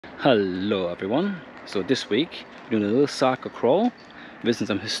Hello everyone. So this week we're doing a little sake crawl, visit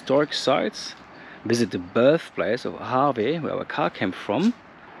some historic sites, visit the birthplace of Harvey, where our car came from,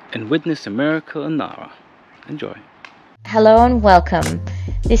 and witness a miracle in Nara. Enjoy. Hello and welcome.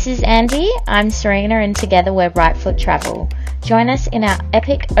 This is Andy, I'm Serena, and together we're RightFootTravel. Join us in our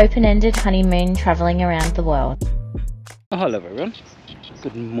epic open-ended honeymoon travelling around the world. Oh, hello everyone.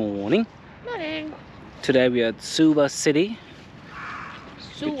 Good morning. Morning. Today we are at Suwa City.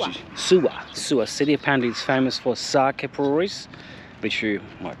 Suwa City. Apparently it's famous for sake breweries, which you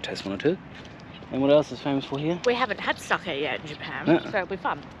might taste one or two. And what else is famous for here? We haven't had sake yet in Japan, so it'll be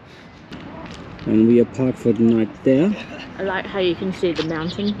fun. And we are parked for the night there. I like how you can see the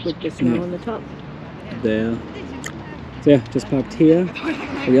mountain with the snow on the top. There. So yeah, just parked here.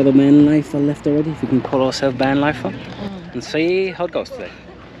 The other van lifer left already, if we can call ourselves van lifer. And see how it goes today.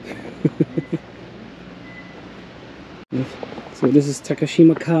 So this is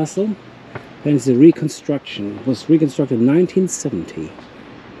Takashima Castle, and it's a reconstruction. It was reconstructed in 1970.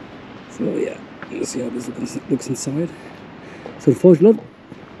 So yeah, let's see how this looks inside. So unfortunately,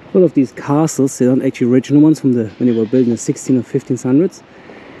 a lot of these castles, they aren't actually original ones from when they were built in the 16 or 1500s,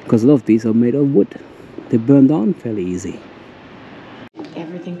 because a lot of these are made of wood. They burn down fairly easy.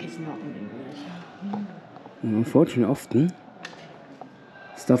 Everything is not in English. And unfortunately, often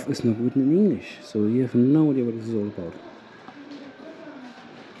stuff is not written in English, so you have no idea what this is all about.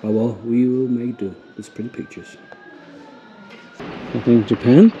 But well, we will make do with pretty pictures. I think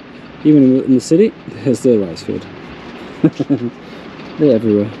Japan, even in the city, there's still rice field. They're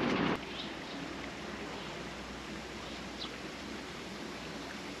everywhere.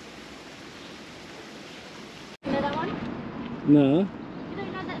 You know that one? No. You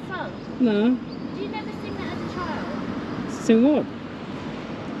don't know that song? No. Did you never sing that as a child? Sing what?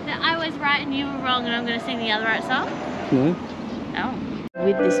 That I was right and you were wrong and I'm going to sing the other right song? No. Oh.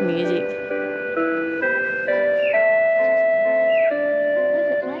 With this music. Where's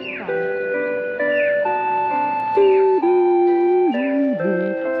it playing from?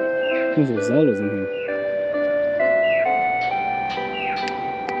 There's a Zelda's in here.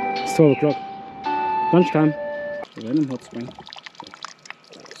 It's 12 o'clock. Lunchtime. Random hot spring.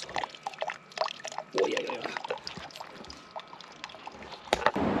 Oh, yeah.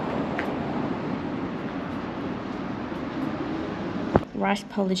 Rice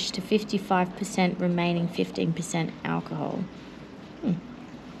polished to 55%, remaining 15% alcohol.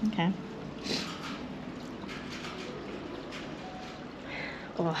 Okay.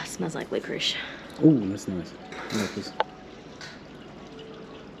 Oh, it smells like licorice. Oh, that's nice. I like this.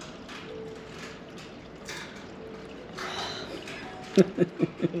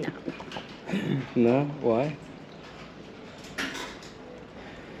 No. No? Why?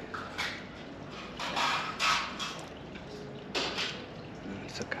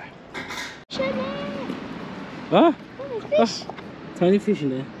 It's okay. Ah? Fish. Tiny fish in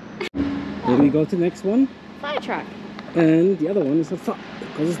there. Then we go to the next one. Fire truck. And the other one is a fuck,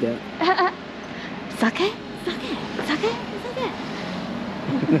 because it's there. Sake? Sake?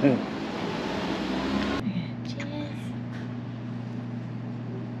 Cheers.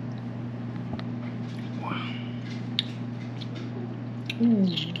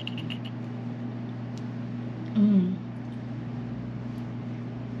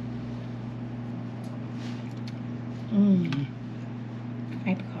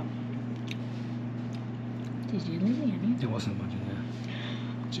 Apricot. Did you leave any? There wasn't much in there.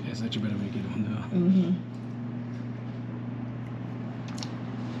 I said you better make it on there.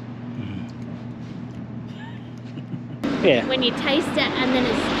 Yeah. When you taste it and then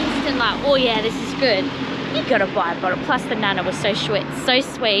it's instant like, oh yeah, this is good. You gotta buy a bottle. Plus the nana was so sweet,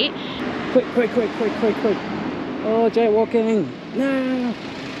 Quick. Oh, jaywalking. No.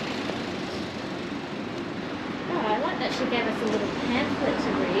 Oh, I like that she gave us a little pamphlet to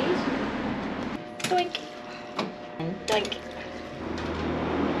read. Doink. And doink.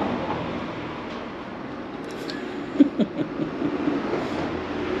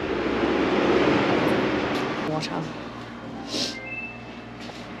 Water.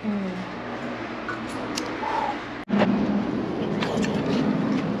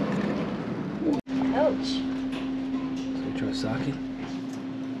 Coach. So try sake.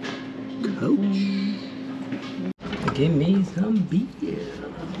 Coach. Give me some beer.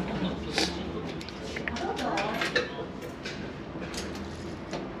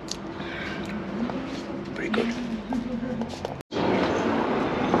 Pretty good.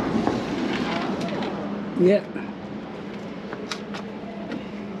 Yeah.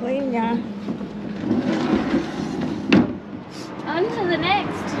 On to the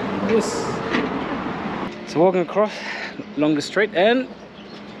next. Yes. So walking across along the street and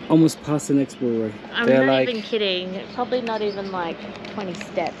almost past the next brewery. I'm They're not like, even kidding. Probably not even like 20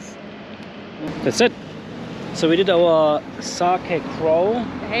 steps. that's it. So we did our sake crawl,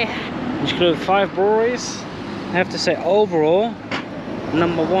 Yeah. which included 5 breweries. I have to say, overall,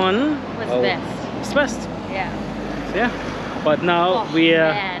 number 1 Was the best. It's the best. Yeah. So, yeah. But now we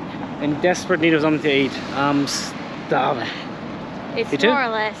are in desperate need of something to eat. I'm starving. It's You too? more or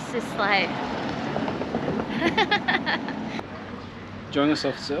less just like Enjoying a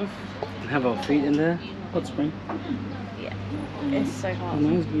soft surf and have our feet in the hot spring. yeah, it's so hot. Oh,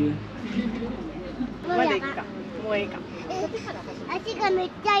 nice view.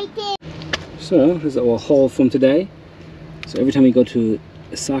 So this is our haul from today. So every time we go to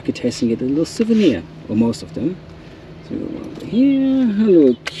a sake tasting, you get a little souvenir, or most of them. So we go over here, a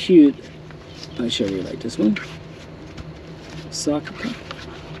little cute. I show you like this one. Sake cup.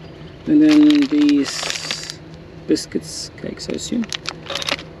 And then these biscuits, cakes, I assume.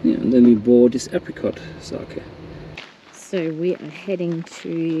 Yeah, and then we bought this apricot sake. So we are heading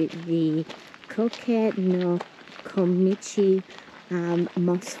to the Koke no Komichi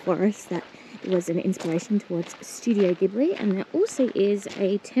moss forest that was an inspiration towards Studio Ghibli, and there also is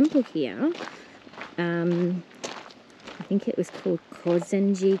a temple here. I think it was called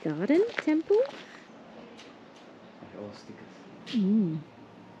Kozenji Garden Temple. Mm.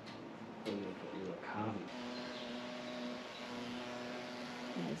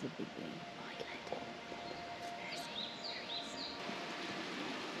 That is a big thing.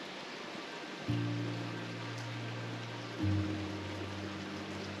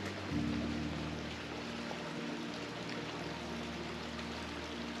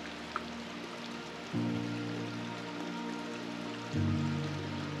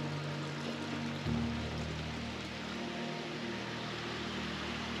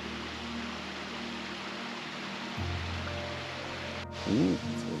 Ooh.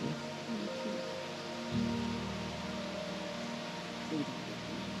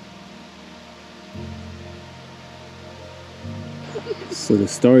 So the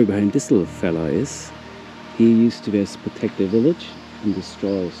story behind this little fella is he used to just protect the village and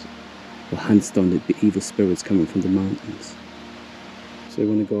destroys or hunts down the evil spirits coming from the mountains. So we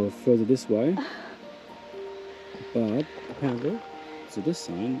want to go further this way, but apparently, so this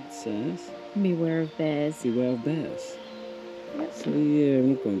sign says Beware of bears. beware of bears. So yeah,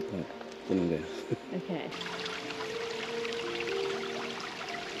 we're not going there. Okay.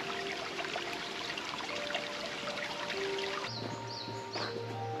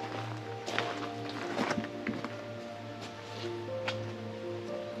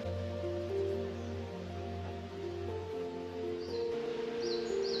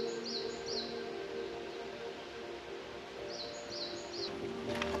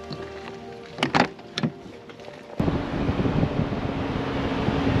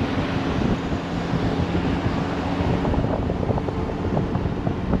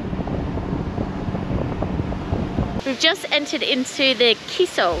 We've just entered into the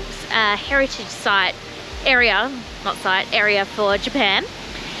Kiso heritage site area, area for Japan.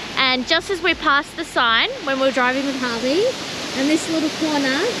 And just as we passed the sign, when we were driving with Harvey, and this little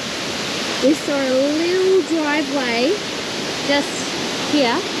corner, we saw a little driveway just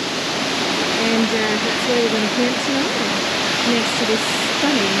here. And that's where we're going to camp tonight, next to this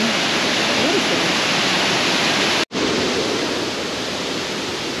stunning waterfall.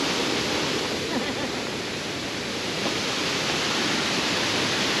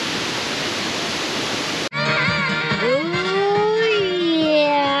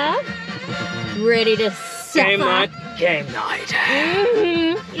 Ready to suffer. Game night. Game night.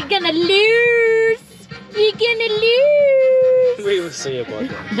 You're gonna lose. You're gonna lose. We will see about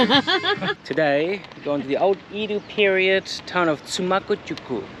that. Today, we're going to the old Edo period town of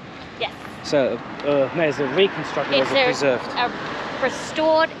Tsumagojuku. Yes. So, it's a reconstructed, It's was preserved. a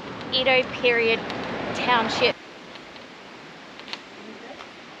restored Edo period township.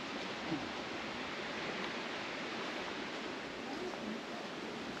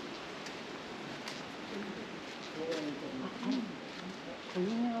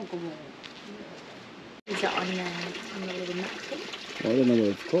 Is it on the little map thing? Well, I don't know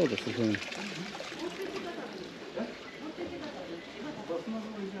what it's called. That's the thing.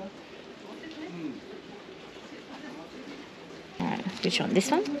 Alright, which one?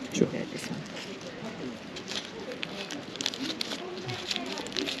 This one? Sure. We'll go this one.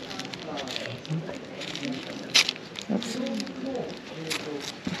 Oops.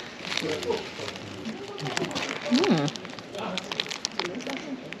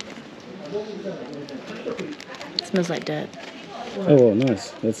 Smells like dirt. Oh,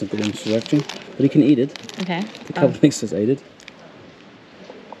 nice. That's a good introduction. But you can eat it. Okay. The couple mixers ate it.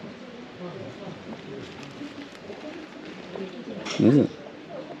 Is it?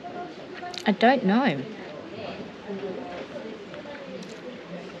 I don't know.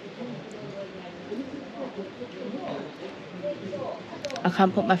 I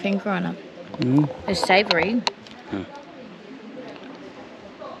can't put my finger on it. It's savoury.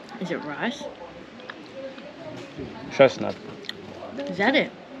 Is it rice? Chestnut. Is that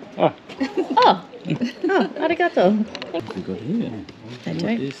it? Oh. Oh! Oh, arigato. What we got here? I What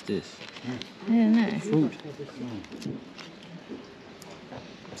don't. is this? I don't know. Fruit.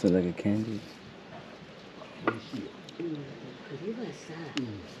 Is it like a candy?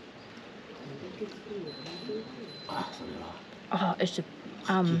 Oh, it's a,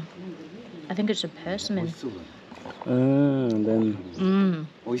 I think it's a persimmon. And then...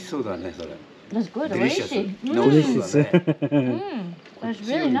 That's good, Delicious. oishi. Delicious. That's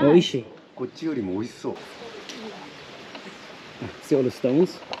really nice. Oishi. こっちよりも美味しそう。 See all the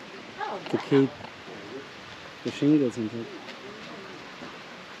stones? To keep the shingles and stuff.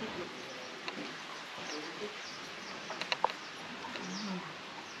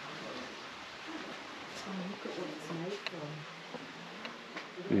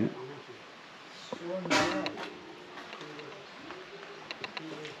 Yeah.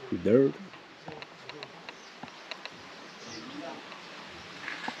 Dirt.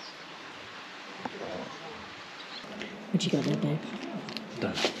 What you got there, babe?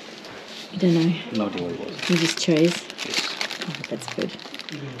 Done. You don't know. No idea what it was. You just chose. Yes. Oh, that's good.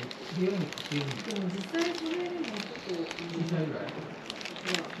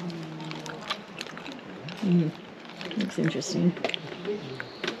 Looks interesting.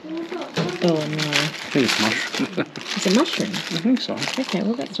 Oh no. I think it's mushroom. It's a mushroom. I think so. Okay,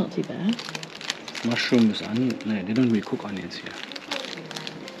 well that's not too bad. Mushroom is onion. No, they don't really cook onions here.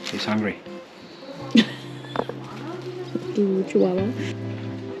 He's hungry. Ooh, chihuahua.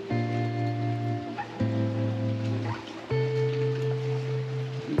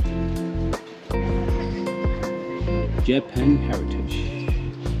 Japan heritage.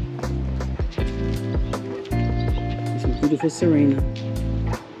 Some beautiful Serena.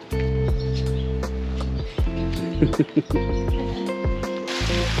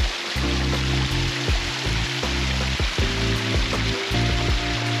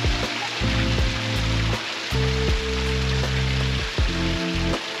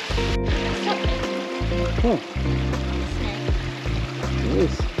 Oh, it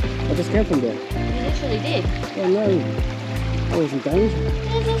is. I just came from there. You literally did. Oh no, I was in danger.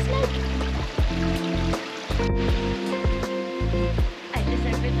 There's a snake. I just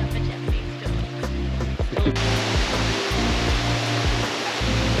opened up a Japanese door.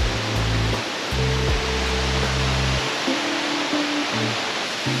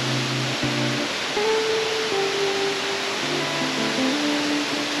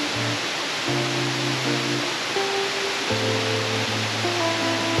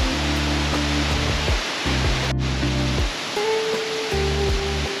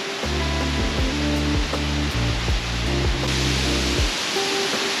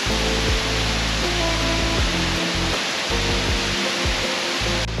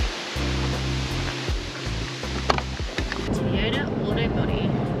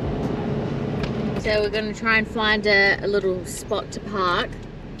 So we're going to try and find a little spot to park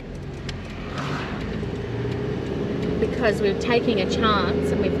because we're taking a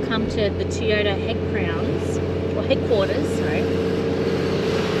chance and we've come to the Toyota headquarters, sorry,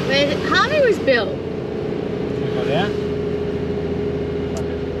 where Harvey was built. Go there?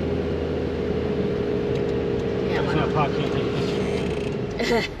 Yeah, It's not parking, take a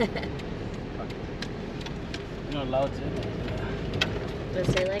picture. You're not allowed to.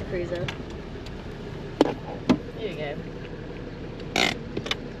 let's say Land Cruiser. There you go.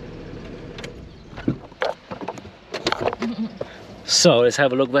 So let's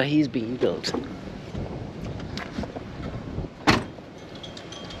have a look where he's being built.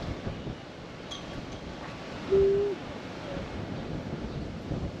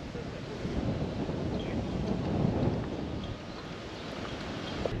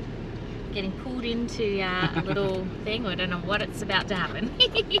 Getting pulled into a little thing. I don't know what it's about to happen.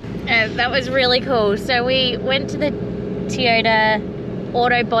 That was really cool. So we went to the Toyota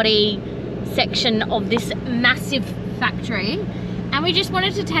auto body section of this massive factory and we just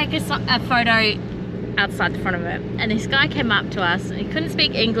wanted to take a photo outside the front of it. And this guy came up to us and he couldn't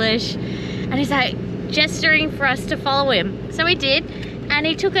speak English and he's like gesturing for us to follow him. So we did. And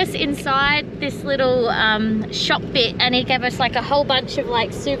he took us inside this little shop bit and he gave us like a whole bunch of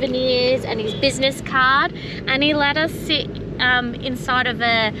like souvenirs and his business card, and he let us sit inside of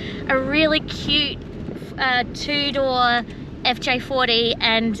a really cute two-door FJ40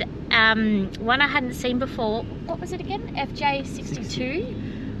 and one I hadn't seen before. What was it again?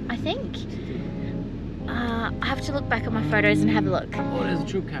 FJ62, I think. I have to look back at my photos and have a look. Oh, there's a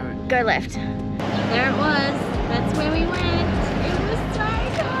true carrot. Go left. There it was. That's where we went. It was so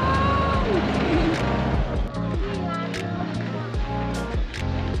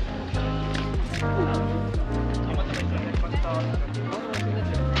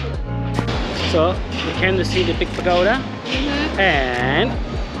So we came to see the big pagoda and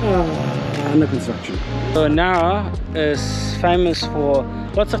under construction. So Nara is famous for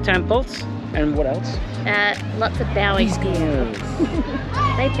lots of temples and what else? lots of bowing. These girls.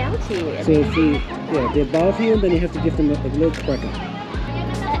 They bow to you. So if you, they bow to you, and then you have to give them a little cracker.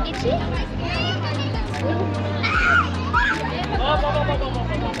 Itchy?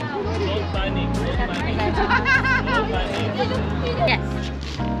 Yes.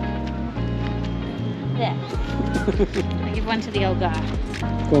 There. I'll give one to the old guy.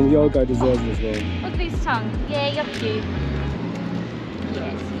 Well, the old guy deserves it as well. Look at his tongue. Yeah, you're cute.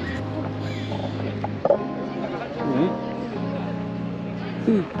 Yes.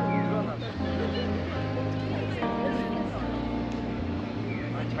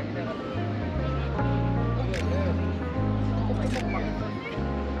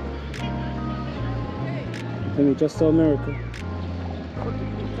 And we just saw a miracle.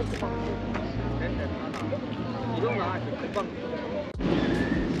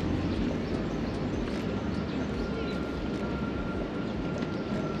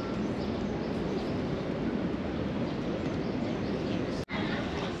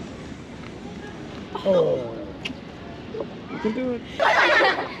 Oh, you can do it.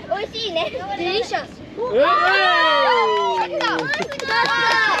 Delicious.